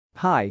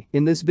Hi,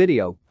 in this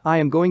video, I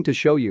am going to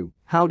show you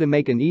how to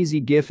make an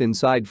easy GIF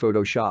inside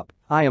Photoshop.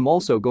 I am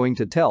also going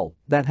to tell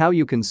that how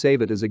you can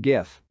save it as a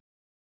GIF.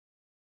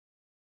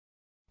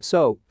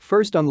 So,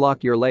 first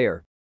unlock your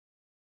layer.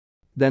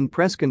 Then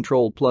press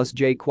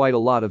Ctrl+J quite a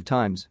lot of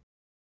times.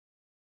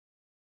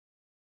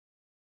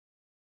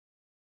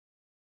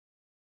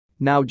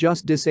 Now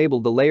just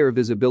disable the layer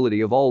visibility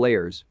of all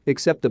layers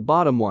except the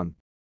bottom one.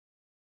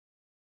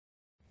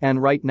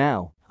 And right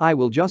now, I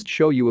will just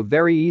show you a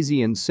very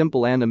easy and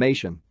simple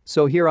animation.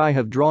 So here I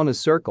have drawn a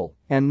circle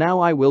and now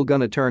I will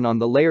gonna turn on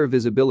the layer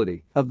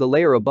visibility of the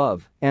layer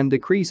above and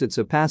decrease its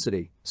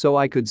opacity so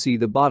I could see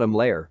the bottom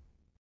layer.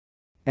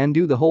 And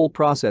do the whole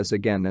process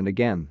again and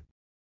again.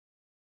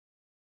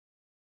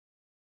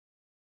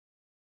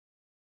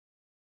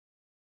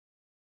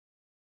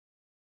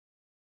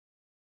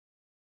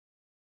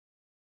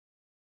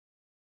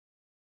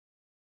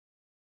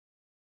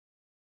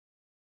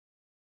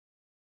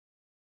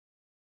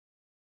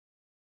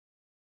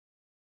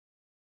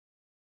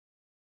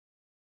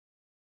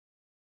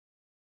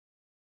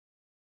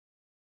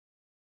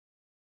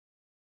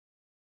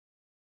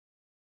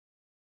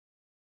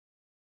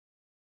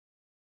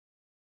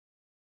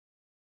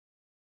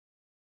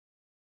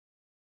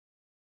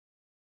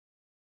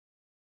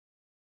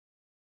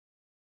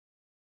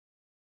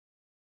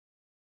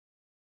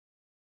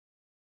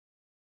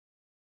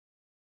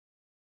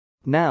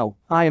 Now,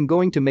 I am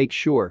going to make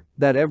sure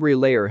that every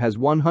layer has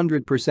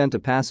 100%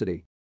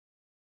 opacity.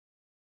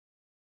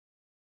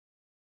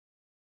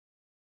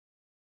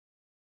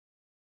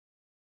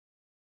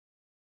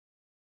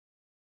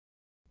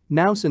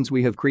 Now since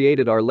we have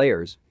created our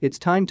layers, it's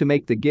time to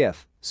make the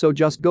GIF, so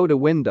just go to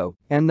Window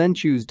and then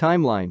choose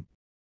Timeline.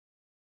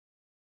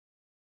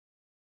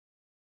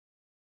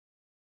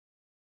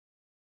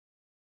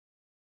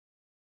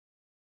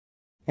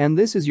 And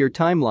this is your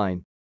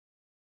timeline.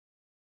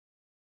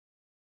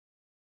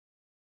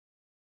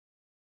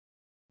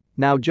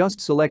 Now just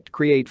select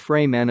Create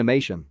Frame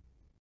Animation.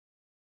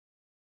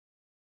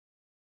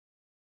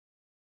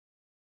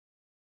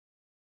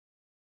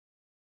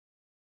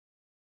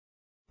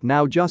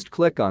 Now just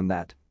click on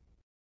that.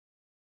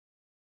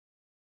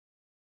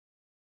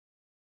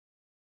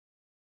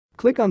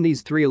 Click on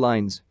these three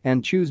lines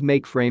and choose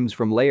Make Frames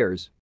from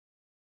Layers.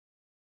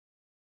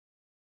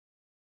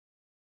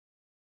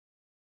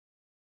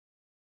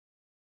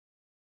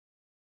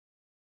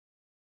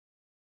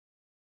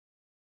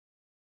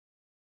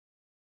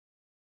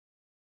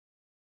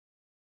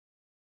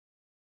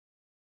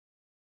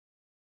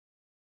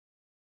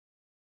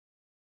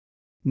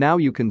 Now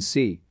you can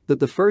see that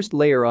the first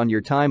layer on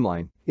your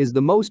timeline is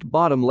the most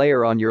bottom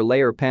layer on your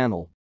layer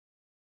panel.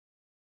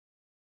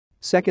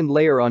 Second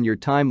layer on your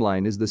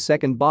timeline is the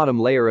second bottom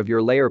layer of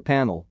your layer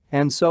panel,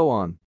 and so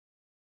on.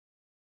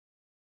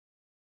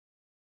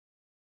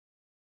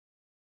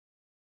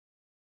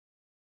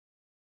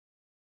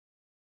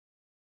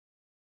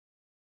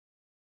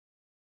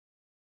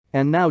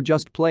 And now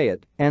just play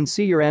it and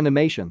see your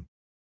animation.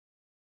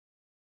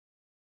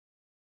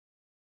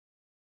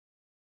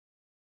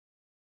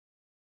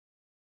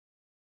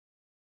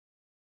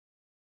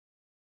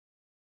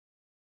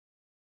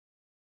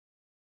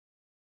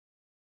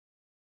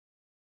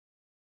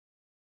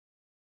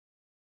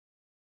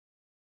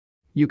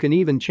 You can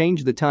even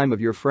change the time of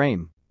your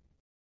frame.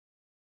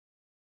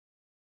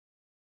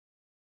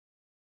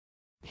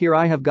 Here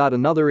I have got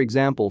another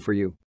example for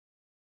you.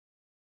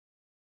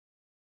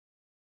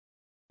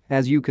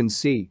 As you can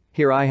see,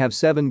 here I have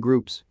 7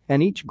 groups,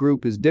 and each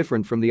group is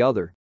different from the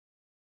other.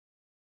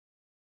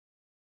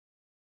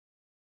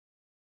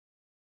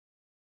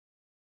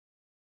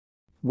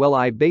 Well,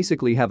 I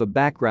basically have a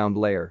background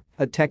layer,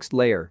 a text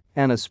layer,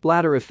 and a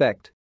splatter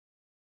effect.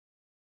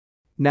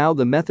 Now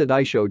the method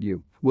I showed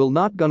you will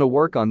not gonna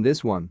work on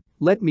this one.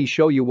 Let me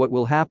show you what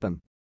will happen.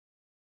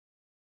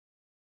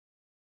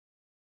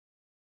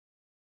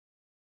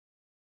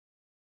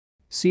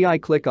 See, I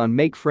click on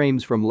Make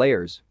Frames from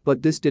Layers,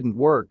 but this didn't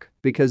work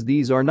because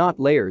these are not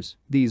layers,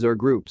 these are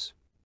groups.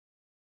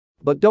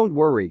 But don't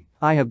worry,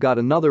 I have got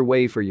another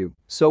way for you.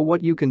 So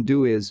what you can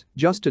do is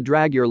just to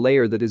drag your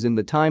layer that is in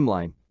the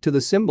timeline to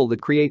the symbol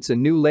that creates a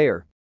new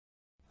layer.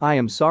 I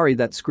am sorry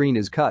that screen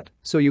is cut,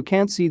 so you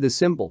can't see the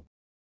symbol.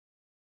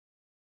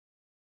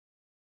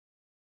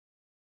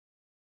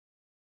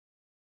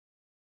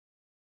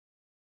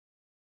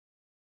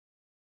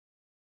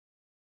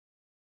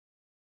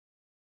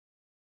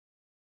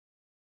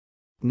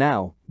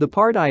 Now, the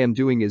part I am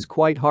doing is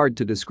quite hard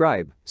to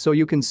describe, so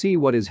you can see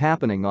what is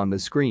happening on the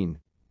screen.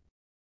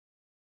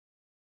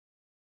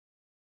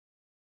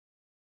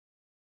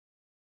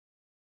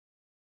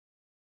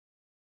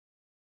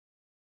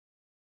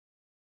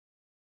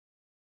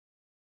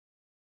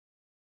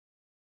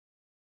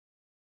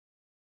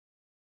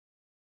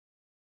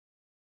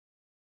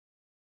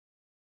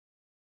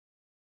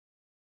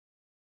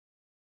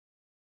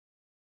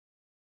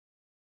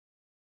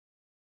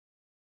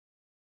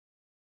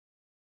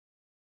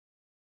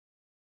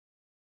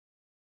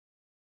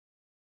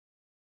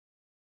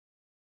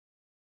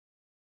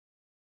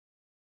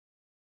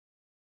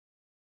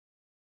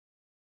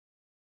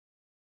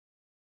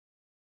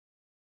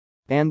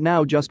 And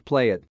now just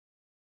play it.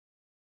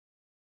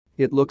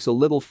 It looks a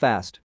little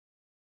fast.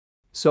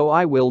 So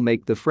I will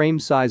make the frame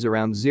size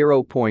around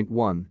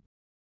 0.1.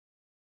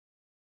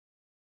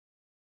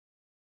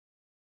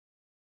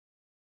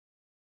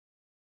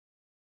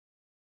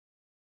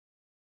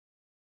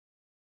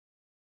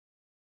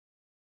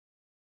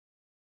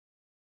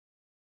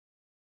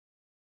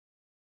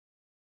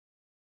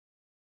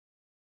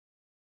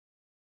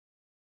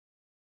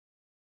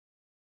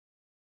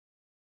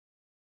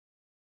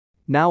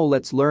 Now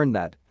let's learn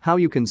how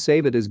you can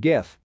save it as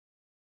GIF.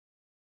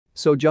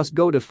 So just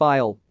go to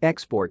File,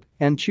 Export,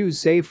 and choose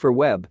Save for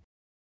Web.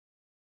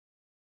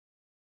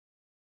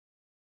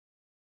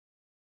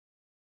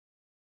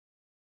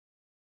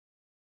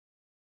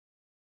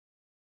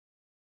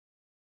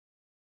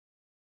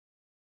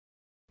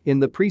 In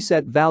the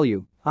preset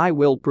value, I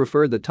will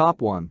prefer the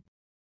top one.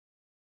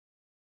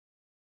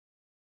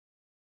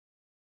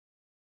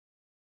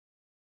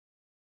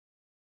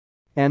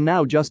 And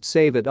now just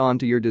save it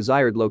onto your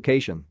desired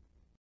location.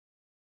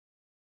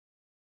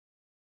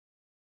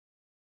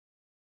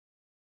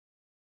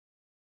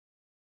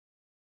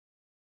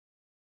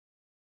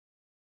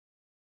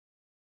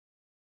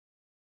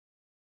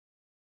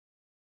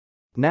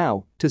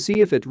 Now, to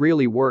see if it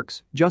really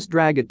works, just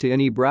drag it to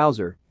any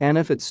browser, and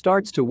if it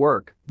starts to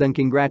work, then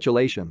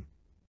congratulations.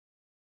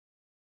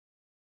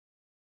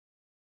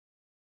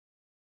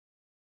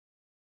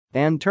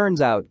 And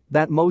turns out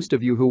that most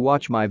of you who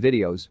watch my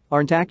videos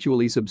aren't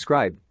actually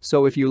subscribed,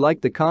 so if you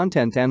like the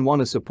content and want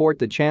to support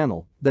the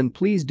channel, then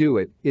please do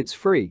it, it's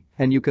free,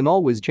 and you can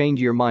always change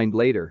your mind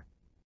later.